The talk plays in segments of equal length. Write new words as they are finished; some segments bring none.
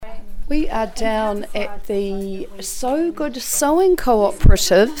We are down at the So Good Sewing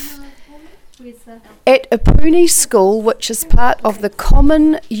Cooperative at Apuni School, which is part of the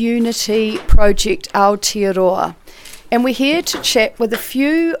Common Unity Project Aotearoa. And we're here to chat with a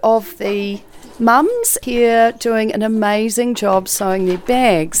few of the mums here doing an amazing job sewing their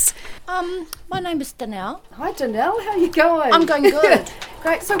bags. My name is Danelle. Hi Danelle, how are you going? I'm going good.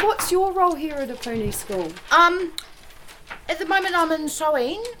 Great, so what's your role here at Apuni School? At the moment I'm in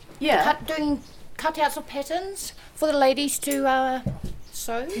sewing, doing cutouts of patterns for the ladies to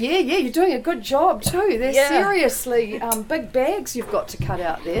sew. Yeah, you're doing a good job too. They're seriously big bags you've got to cut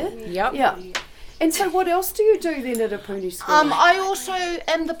out there. Yep. Yeah. And so what else do you do then at Apuni School? I also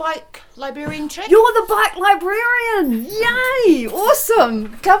am the bike librarian chick. You're the bike librarian! Yay!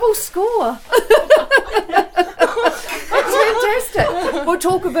 Awesome! Double score! That's fantastic. We'll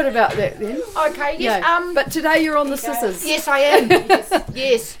talk a bit about that then. Okay, yes. Yeah. But today you're on the scissors. Yes, I am.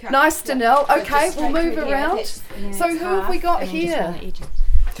 Yes. Nice to know. Okay, we'll move around. So who have we got here?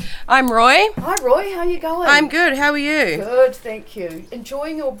 I'm Roy. Hi Roy, how are you going? I'm good, how are you? Good, thank you.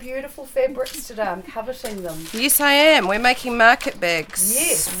 Enjoying your beautiful fabrics today, I'm coveting them. Yes, I am. We're making market bags.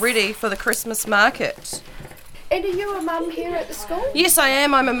 Yes. Ready for the Christmas market. And are you a mum here at the school? Yes, I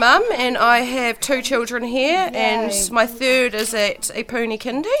am. I'm a mum and I have 2 children here. Yay. And my third is at Apuni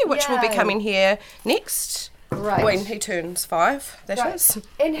Kindy, which will be coming here next. Great. When he turns 5, that is.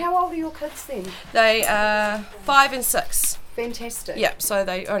 And how old are your kids then? They are 5 and 6. Fantastic. Yep, so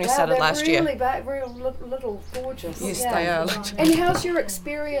they only started last year. They're really little gorgeous. Yes, they are. And how's your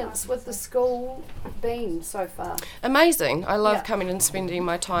experience with the school been so far? Amazing. I love coming and spending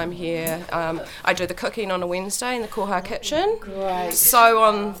my time here. I do the cooking on a Wednesday in the Koha kitchen. Great. Sew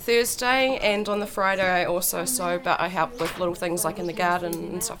on Thursday, and on the Friday I also sew, but I help with little things like in the garden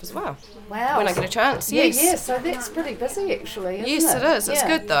and stuff as well. Wow. When I get a chance, yes. Yeah, so that's pretty busy actually, isn't Yes, it? it is. It's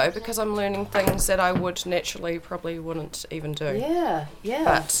good though, because I'm learning things that I would naturally probably wouldn't even do. Yeah.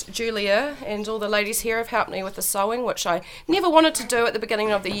 But Julia and all the ladies here have helped me with the sewing, which I never wanted to do at the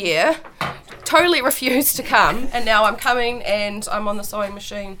beginning of the year. Totally refused to come, and now I'm coming and I'm on the sewing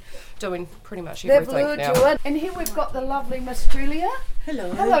machine doing pretty much everything They've lured now. you in. And here we've got the lovely Miss Julia.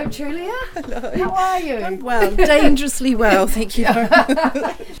 Hello. Hello, Julia. Hello. How are you? I'm well, dangerously well, thank you very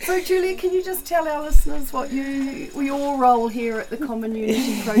much. So, Julia, can you just tell our listeners what your role here at the Common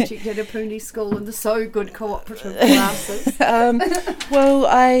Unity Project at Apuni School and the So Good Cooperative classes? Well,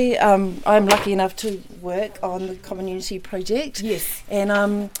 I'm lucky enough to work on the Common Unity Project. Yes. And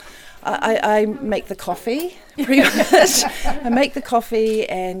I make the coffee, pretty much. I make the coffee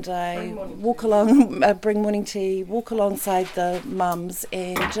and I walk along, bring morning tea, walk alongside the mums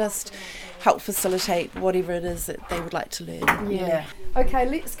and just help facilitate whatever it is that they would like to learn. Yeah. Okay,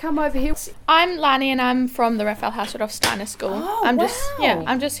 let's come over here. I'm Lani and I'm from the Raphael Hausdorff Steiner School. Oh,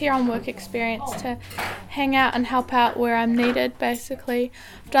 I'm just here on work experience to hang out and help out where I'm needed, basically.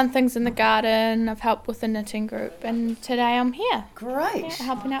 I've done things in the garden, I've helped with the knitting group, and today I'm here. Great.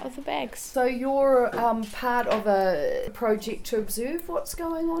 Helping out with the bags. So you're part of a project to observe what's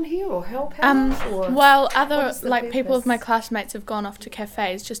going on here or help out? Well, other is the people of purpose? my classmates have gone off to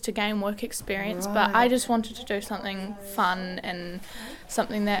cafes just to gain work experience, but I just wanted to do something fun and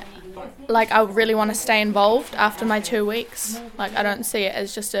something that I really want to stay involved after my 2 weeks. I don't see it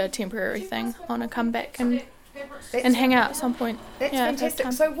as just a temporary thing. I want to come back and hang out at some point. That's if I have fantastic.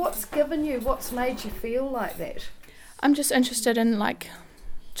 time. So what's made you feel like that? I'm just interested in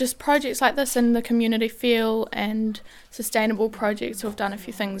just projects like this in the community feel and sustainable projects. We've done a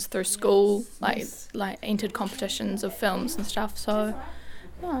few things through school, like entered competitions of films and stuff. So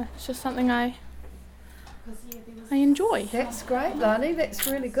it's just something I enjoy. That's great, Lani. That's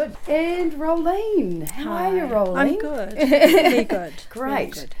really good. And Rolene. How are you, Rolene? I'm good. Very good. Great. Very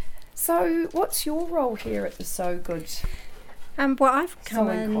good. So what's your role here at the So Good? Well, I've come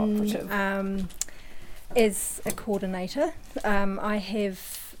Sewing Cooperative. in as a coordinator. I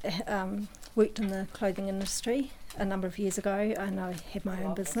have worked in the clothing industry a number of years ago, and I have my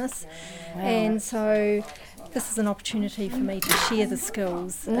own business. Wow. And so this is an opportunity for me to share the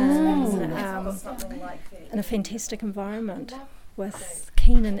skills in a fantastic environment with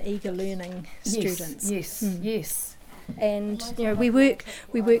keen and eager learning students. Yes. And we work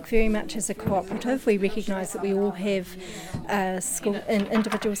very much as a cooperative. We recognise that we all have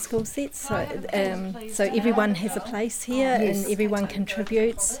individual skill sets, so everyone has a place here and everyone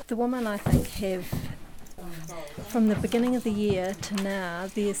contributes. The women, I think, have, from the beginning of the year to now,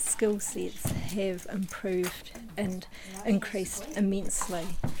 their skill sets have improved and increased immensely.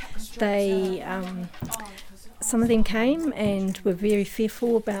 They some of them came and were very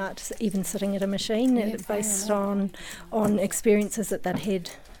fearful about even sitting at a machine, based on experiences that they'd had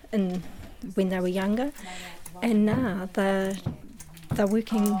when they were younger, and now they're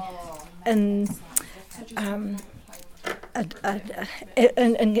working in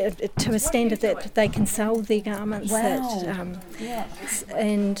to a standard that they can sell their garments. Wow.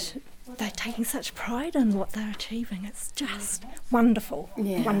 And they're taking such pride in what they're achieving. It's just wonderful,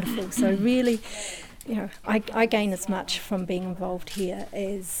 wonderful. So really, I gain as much from being involved here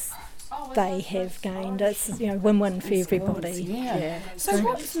as they have gained. It's win-win for everybody. So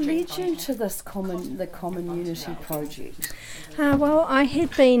what's led you to the Common Unity project? Well, I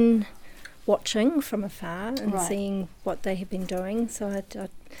had been watching from afar and seeing what they have been doing. So I'd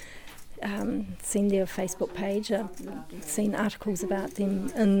seen their Facebook page, I've seen articles about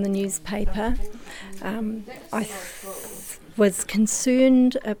them in the newspaper. I was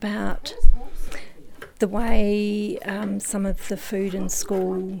concerned about the way some of the food and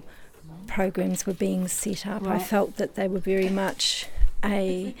school programs were being set up. I felt that they were very much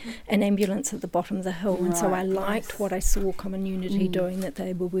an ambulance at the bottom of the hill, and so I liked what I saw Common Unity doing, that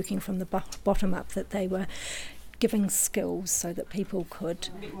they were working from the bottom up, that they were giving skills so that people could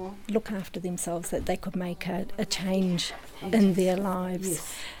look after themselves, that they could make a change in their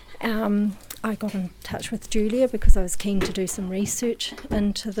lives. I got in touch with Julia because I was keen to do some research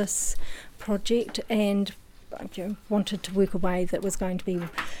into this project, and wanted to work a way that was going to be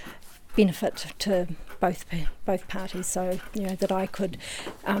benefit to both parties, so that I could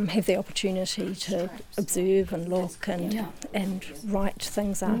have the opportunity to observe and look and write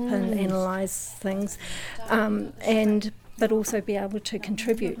things up and analyse things, but also be able to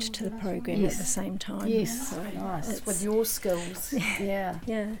contribute to the program at the same time. So Nice, with your skills. Yeah,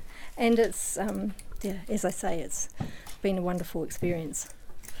 and it's as I say, it's been a wonderful experience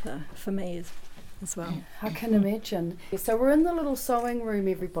for me as well. I can imagine. So we're in the little sewing room,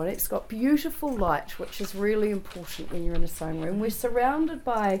 everybody. It's got beautiful light, which is really important when you're in a sewing room. We're surrounded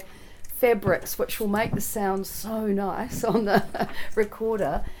by fabrics, which will make the sound so nice on the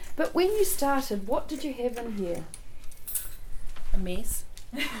recorder. But when you started, what did you have in here? A mess.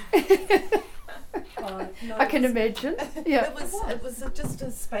 I can imagine. Yeah. It was just a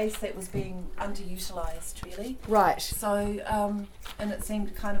space that was being underutilised, really. Right. So, and it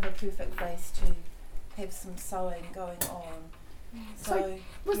seemed kind of a perfect place to have some sewing going on. So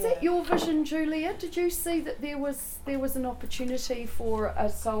was that your vision, Julia? Did you see that there was an opportunity for a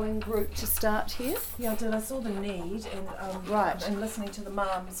sewing group to start here? Yeah, I did. I saw the need, and and listening to the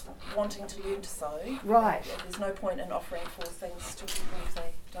mums wanting to learn to sew. Right. There's no point in offering for things to people if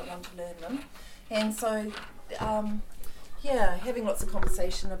they don't want to learn them, and so. Having lots of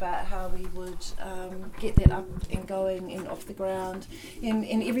conversation about how we would get that up and going and off the ground.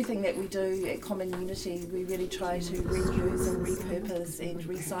 In everything that we do at Common Unity, we really try to reuse and repurpose and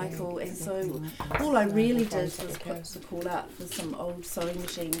recycle. And so all I really did was put the call out for some old sewing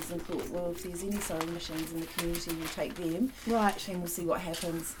machines and thought, well, if there's any sewing machines in the community, we'll take them. Right. And we'll see what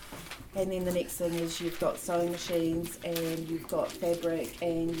happens. And then the next thing is you've got sewing machines and you've got fabric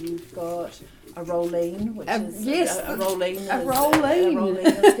and you've got a rolling, which is a rolling. A rolling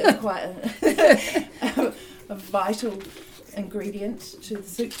is quite a vital ingredient to the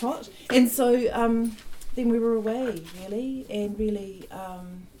soup pot. And so then we were away, really, and really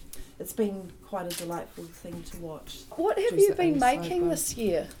it's been quite a delightful thing to watch. What have you been making this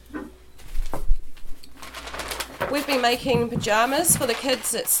year? We've been making pyjamas for the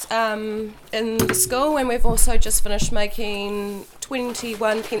kids in the school, and we've also just finished making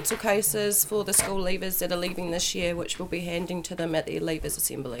 21 pencil cases for the school leavers that are leaving this year, which we'll be handing to them at their leavers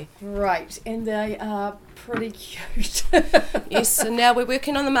assembly. Right, and they are pretty cute. Yes, and now we're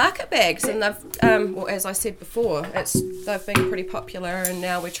working on the market bags, and they've, as I said before, they've been pretty popular, and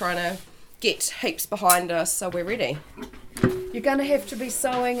now we're trying to get heaps behind us, so we're ready. You're going to have to be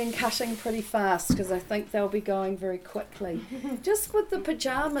sewing and cutting pretty fast because I think they'll be going very quickly. Just with the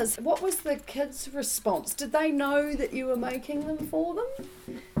pyjamas, what was the kids' response? Did they know that you were making them for them?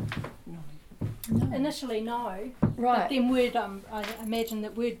 No. Initially, no. Right. But then word, I imagine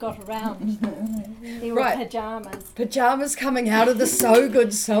that word got around. There were pyjamas. Pyjamas coming out of the So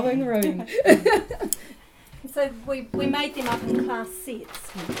Good sewing room. So we made them up in class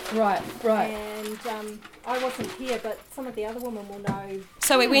sets. Right. And I wasn't here, but some of the other women will know.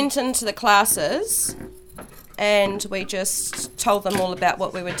 So we went into the classes and we just told them all about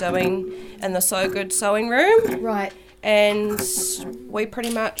what we were doing in the So Good sewing room. Right. And we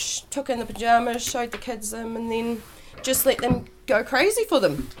pretty much took in the pyjamas, showed the kids them, and then just let them go crazy for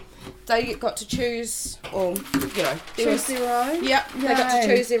them. They got to choose, or choose their own. Yep, they got to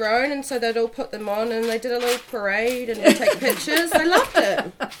choose their own, and so they'd all put them on, and they did a little parade and take pictures. They loved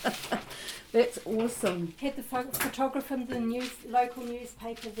it. That's awesome. Had the photographer from the local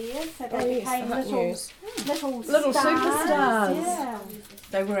newspaper there, so they became little superstars. Yeah.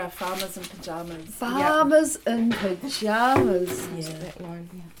 They were our farmers in pyjamas. Farmers in pyjamas. Yeah. That line.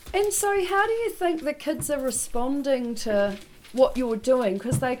 And so how do you think the kids are responding to what you're doing?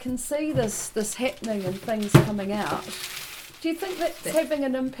 Because they can see this happening and things coming out. Do you think that's having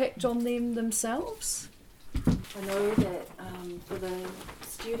an impact on them themselves? I know that for the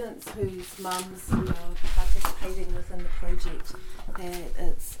students whose mums are participating within the project, that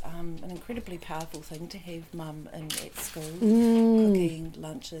it's an incredibly powerful thing to have mum at school, cooking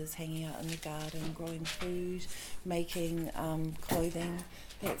lunches, hanging out in the garden, growing food, making clothing.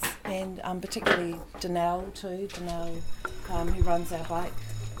 And particularly Danelle too, who runs our bike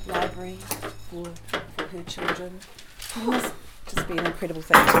library for her children. It must just be an incredible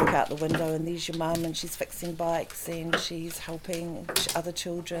thing to look out the window and there's your mum and she's fixing bikes and she's helping other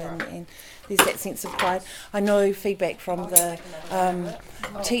children, and there's that sense of pride. I know feedback from the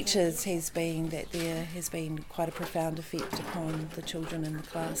teachers has been that there has been quite a profound effect upon the children in the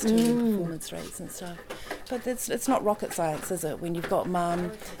class too, performance rates and stuff. But it's not rocket science, is it? When you've got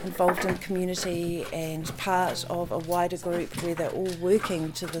mum involved in community and part of a wider group where they're all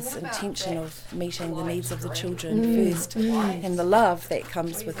working to this intention of meeting the needs of the children first, and the love that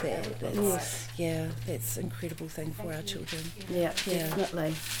comes with that. That's an incredible thing for our children. Yeah,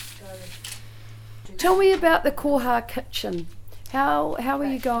 definitely. Tell me about the Koha Kitchen. How are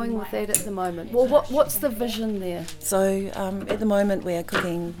you going with that at the moment? Well, what's the vision there? So at the moment we are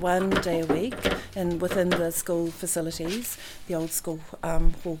cooking 1 day a week within the school facilities, the old school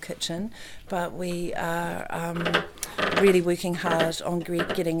hall kitchen, but we are really working hard on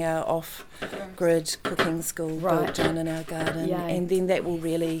getting our off-grid cooking school built down in our garden, and then that will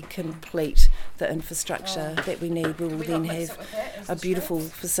really complete the infrastructure that we need. We will then have a beautiful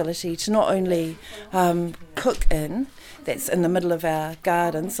facility to not only cook in, that's in the middle of our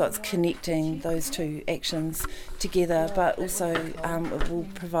garden, so it's connecting those two actions together, but also it will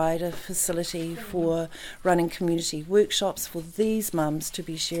provide a facility for running community workshops for these mums to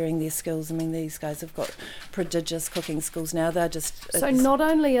be sharing their skills. I mean, these guys have got prodigious cooking skills now. They're just... So not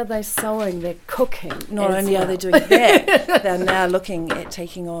only are they sewing, they're cooking. Not only are they doing that, they're now looking at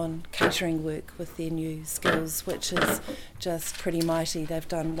taking on catering work with their new skills, which is just pretty mighty. They've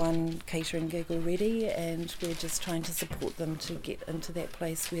done 1 catering gig already, and we're just trying to support them to get into that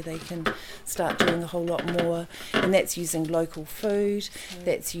place where they can start doing a whole lot more. And that's using local food,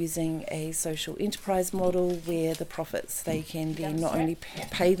 that's using a social enterprise model where the profits they can then not only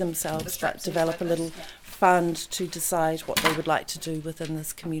pay themselves but develop a little fund to decide what they would like to do within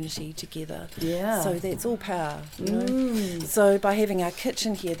this community together. Yeah. So that's all power, you know. So by having our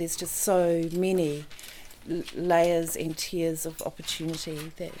kitchen here, there's just so many layers and tiers of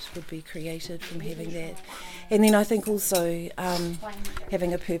opportunity that would be created from having that. And then I think also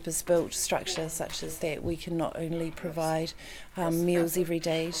having a purpose-built structure such as that, we can not only provide meals every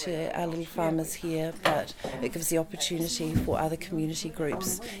day to our little farmers here, but it gives the opportunity for other community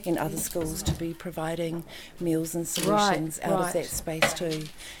groups in other schools to be providing meals and solutions out of that space too.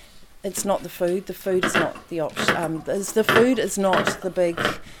 It's not the food is not the option. The food is not the big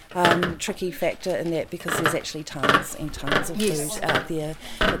tricky factor in that, because there's actually tons and tons of food out there.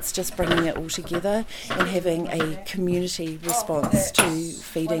 It's just bringing it all together and having a community response to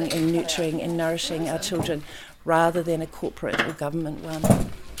feeding and nurturing and nourishing our children rather than a corporate or government one.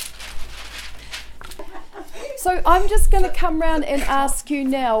 So I'm just going to come round and ask you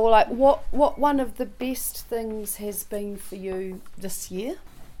now, like, what one of the best things has been for you this year?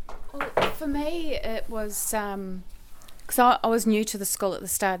 Well, for me, it was because I was new to the school at the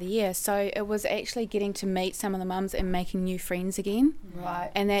start of the year, so it was actually getting to meet some of the mums and making new friends again.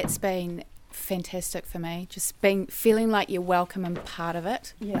 Right. And that's been fantastic for me, just feeling like you're welcome and part of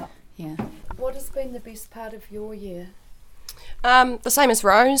it. Yeah. Yeah. What has been the best part of your year? The same as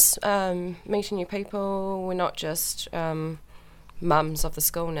Rose, meeting new people. We're not just mums of the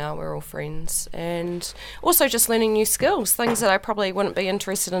school now, we're all friends, and also just learning new skills, things that I probably wouldn't be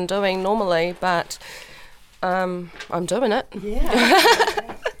interested in doing normally, but I'm doing it.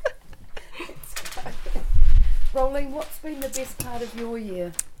 Yeah. Rolling, what's been the best part of your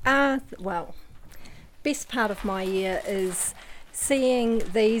year? Well, best part of my year is seeing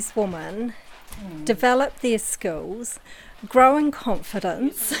these women develop their skills, grow in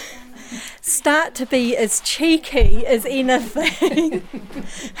confidence, start to be as cheeky as anything.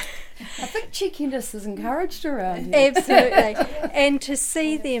 I think cheekiness is encouraged around here. Absolutely. And to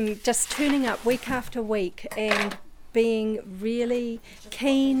see them just turning up week after week and being really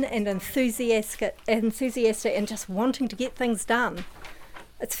keen and enthusiastic and just wanting to get things done.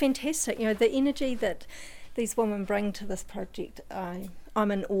 it's fantastic. The energy that these women bring to this project,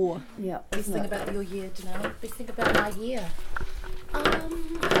 I'm in awe. Yeah. Best thing about your year, Janelle. Best thing about my year.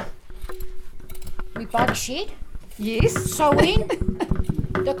 We bike shed. Yes. Sewing.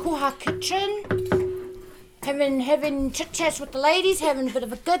 The Koha kitchen. Having chit chats with the ladies, having a bit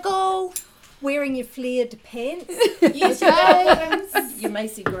of a giggle. Wearing your flared pants. Yes, Your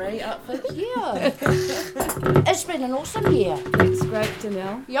Macy Gray outfit. yeah. It's been an awesome year. That's great,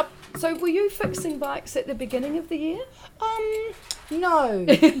 Danelle. Yep. So were you fixing bikes at the beginning of the year? No.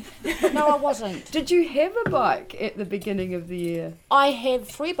 No, I wasn't. Did you have a bike at the beginning of the year? I have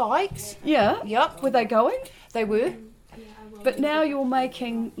 3 bikes. Yeah. Yep. Were they going? They were. But now you're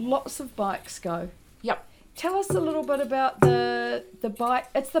making lots of bikes go. Yep. Tell us a little bit about the bike.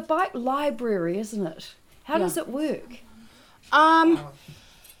 It's the bike library, isn't it? How does it work? Well,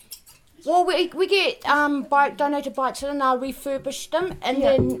 we get donated bikes and I refurbish them and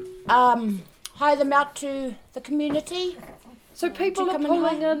then hire them out to the community. So people are come and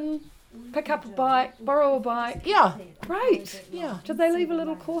pulling in, pick up a bike, borrow a bike. Yeah. Great. Yeah. Do they leave a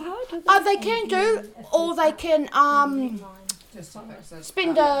little koha? Do they? They can do, or they can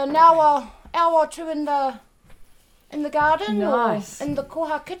spend an hour or two in the garden Nice. or in the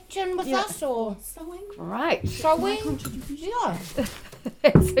koha kitchen with us or Great. sewing. Yeah.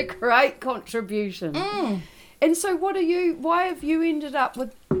 That's a great contribution. Mm. And so why have you ended up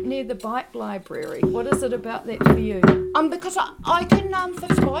near the bike library? What is it about that for you? Because I can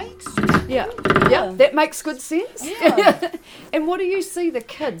fix bikes. Yeah, that makes good sense. Yeah. And what do you see the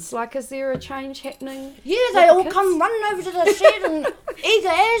kids? Like, is there a change happening? Yeah, with they the all kids? come running over to the shed and eager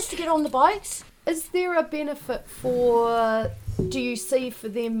as to get on the bikes. Is there a benefit do you see for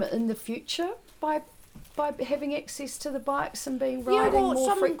them in the future by having access to the bikes and being riding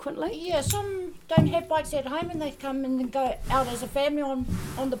more frequently? Yeah, some don't have bikes at home and they come and then go out as a family on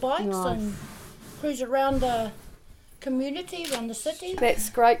the bikes and cruise around the community, around the city. That's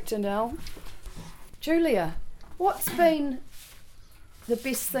great, Janelle. Julia, what's been the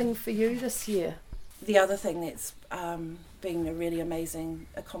best thing for you this year? The other thing that's been a really amazing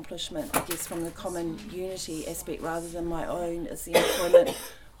accomplishment, I guess, from the common unity aspect rather than my own, is the employment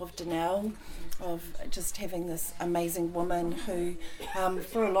of Danelle, of just having this amazing woman who,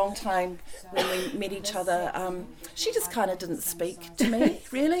 for a long time, when we met each other, she just kind of didn't speak to me,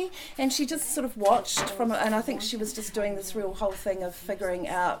 really, and she just sort of watched from it, and I think she was just doing this real whole thing of figuring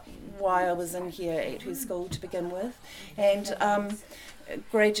out why I was in here at her school to begin with, and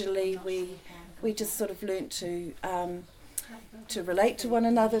gradually we just sort of learnt to relate to one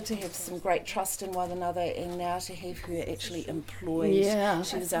another, to have some great trust in one another, and now to have her actually employed. Yeah.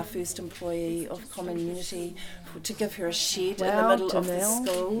 She was our first employee of Common Unity, to give her a shed in the Wow, middle of the Janelle.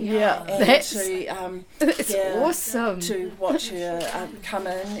 school. Yeah, and that's to awesome. to watch her come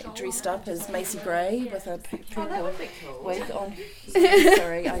in dressed up as Macy Gray with a purple wig on.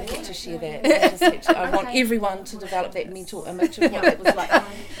 Sorry, I had to share that. I want everyone to develop that mental image of what it was like,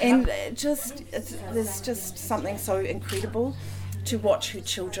 and there's just something so incredible to watch her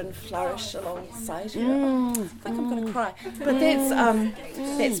children flourish alongside her. I think I'm going to cry. But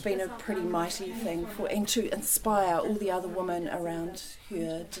that's been a pretty mighty thing and to inspire all the other women around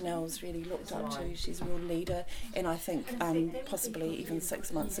her. Danelle's really looked up to. She's a real leader, and I think possibly even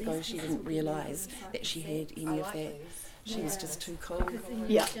 6 months ago she didn't realise that she had any of that. She was just too cool.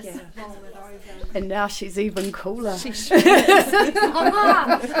 Yeah. And now she's even cooler. She sure is.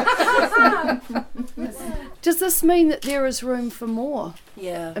 Does this mean that there is room for more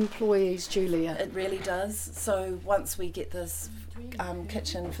Yeah. employees, Julia? It really does. So once we get this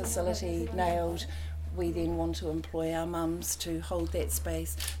kitchen facility nailed, we then want to employ our mums to hold that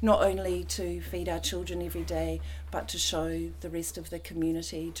space, not only to feed our children every day, but to show the rest of the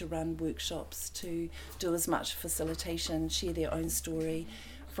community, to run workshops, to do as much facilitation, share their own story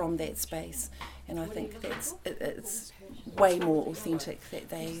from that space. And I think it's way more authentic that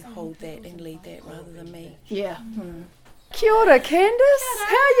they hold that and lead that rather than me. Yeah. Kia ora, Candice.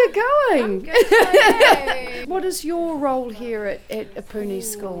 How are you going? What is your role here at Apuni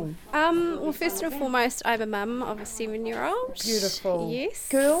School? Well, first and foremost, I'm a mum of a 7-year-old. Beautiful. Yes.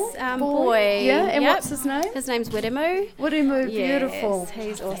 Girl? Boy. Yeah, and Yep. what's his name? His name's Wiremu. Wiremu, beautiful. Yes,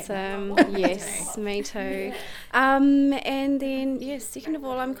 he's awesome. Yes, me too. And then, yes, second of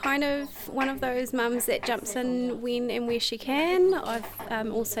all, I'm kind of one of those mums that jumps in when and where she can. I've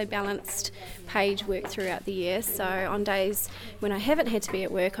also balanced page work throughout the year, so on days days when I haven't had to be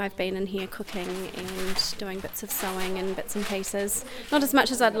at work, I've been in here cooking and doing bits of sewing and bits and pieces. Not as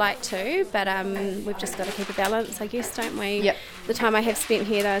much as I'd like to, but we've just got to keep a balance, I guess, don't we? Yep. The time I have spent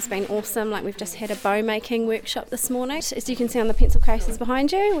here, though, has been awesome. Like, we've just had a bow making workshop this morning. As you can see on the pencil cases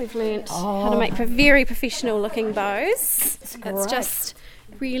behind you, we've learnt how to make very professional looking bows. It's just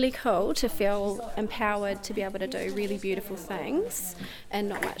really cool to feel empowered to be able to do really beautiful things and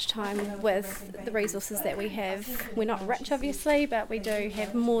not much time with the resources that we have. We're not rich, obviously, but we do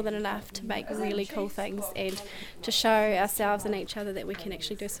have more than enough to make really cool things and to show ourselves and each other that we can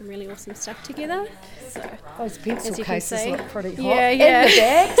actually do some really awesome stuff together. So Those pencil cases look pretty hot. Yeah. And the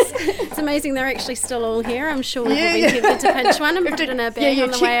bags. It's amazing they're actually still all here. I'm sure we'll be tempted to pinch one and put it in our bag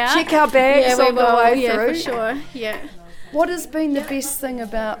on the way out. Check our bags on the way through. For sure. Yeah. What has been the best thing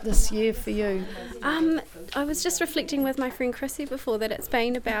about this year for you? I was just reflecting with my friend Chrissy before that it's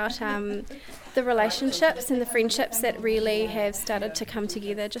been about the relationships and the friendships that really have started to come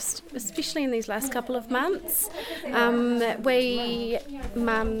together, just especially in these last couple of months. We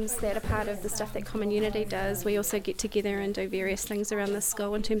mums that are part of the stuff that Common Unity does, we also get together and do various things around the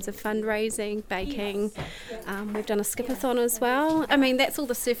school in terms of fundraising, baking. We've done a skipathon as well. I mean, that's all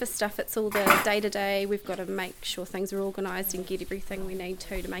the surface stuff, it's all the day-to-day. We've got to make sure things are organised and get everything we need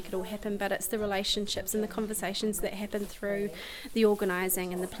to make it all happen, but it's the relationships and the conversations that happen through the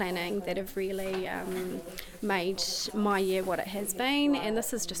organising and the planning that have really made my year what it has been. And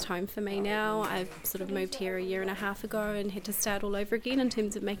this is just home for me now. I've sort of moved here a year and a half ago and had to start all over again in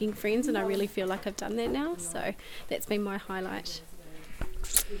terms of making friends, and I really feel like I've done that now, so that's been my highlight.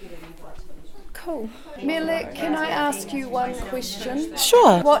 Cool. Mele, can I ask you one question?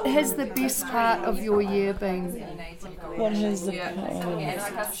 Sure. What has the best part of your year been? What is the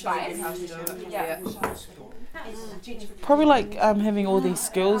probably like having all these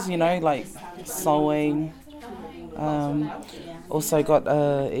skills, you know, like sewing. Also got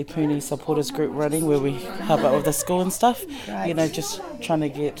a Epuni supporters group running where we help out with the school and stuff. Right. You know, just trying to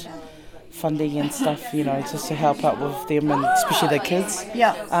get funding and stuff, you know, just to help out with them and especially the kids.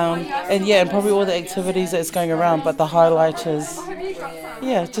 Yeah. And probably all the activities that's going around, but the highlight is,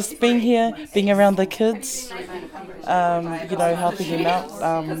 just being here, being around the kids, helping them out.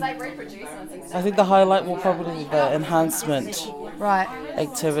 I think the highlight will probably be the enhancement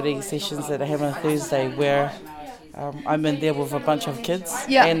activity sessions that I have on Thursday where I'm in there with a bunch of kids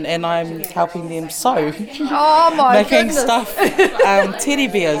and I'm helping them sew. Oh my making goodness. stuff, teddy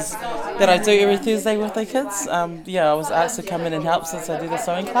bears that I do every Thursday with the kids. I was asked to come in and help since I do the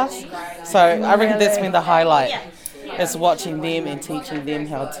sewing class. So I reckon that's been the highlight. It's watching them and teaching them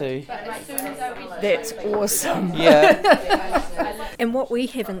how to. That's awesome. Yeah. And what we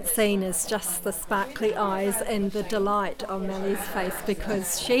haven't seen is just the sparkly eyes and the delight on Mele's face,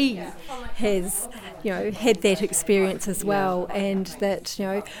 because she has, had that experience as well, and that,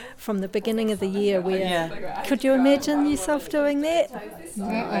 from the beginning of the year where, could you imagine yourself doing that?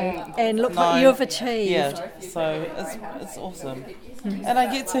 And look what you've achieved. Yeah, so it's awesome. And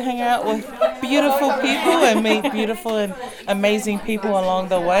I get to hang out with beautiful people and meet beautiful and amazing people along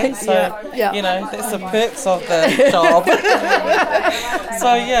the way. So, that's the perks of the job.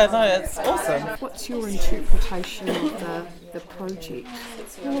 So, it's awesome. What's your interpretation of the project?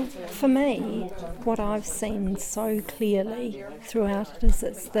 Well, for me, what I've seen so clearly throughout it is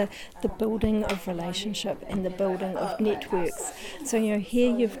it's the building of relationship and the building of networks. So,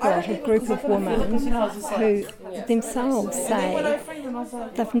 here you've got a group of women who themselves say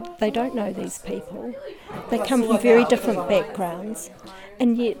they don't know these people. They come from very different backgrounds,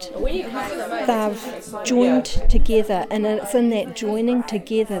 and yet they've joined together, and it's in that joining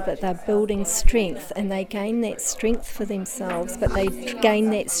together that they're building strength, and they gain that strength for themselves, but they gain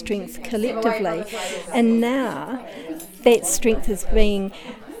that strength collectively. And now that strength is being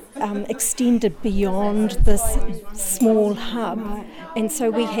extended beyond this small hub, and so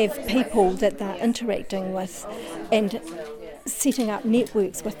we have people that they're interacting with and setting up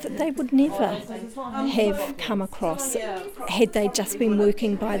networks with that they would never have come across had they just been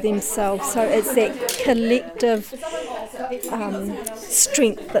working by themselves. So it's that collective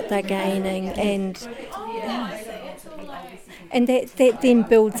strength that they're gaining, and that then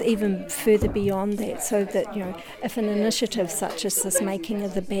builds even further beyond that, so that if an initiative such as this making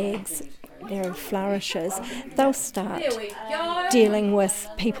of the bags flourishes, they'll start dealing with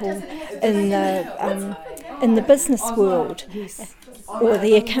people in the business world, or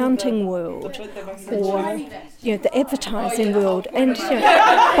the accounting world, or the advertising world, and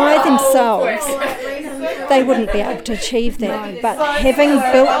by themselves they wouldn't be able to achieve that. But having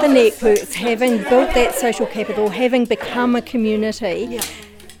built the networks, having built that social capital, having become a community,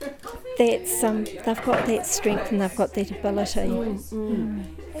 they've got that strength and they've got that ability.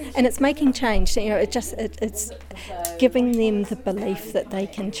 And it's making change. It's giving them the belief that they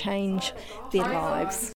can change their lives.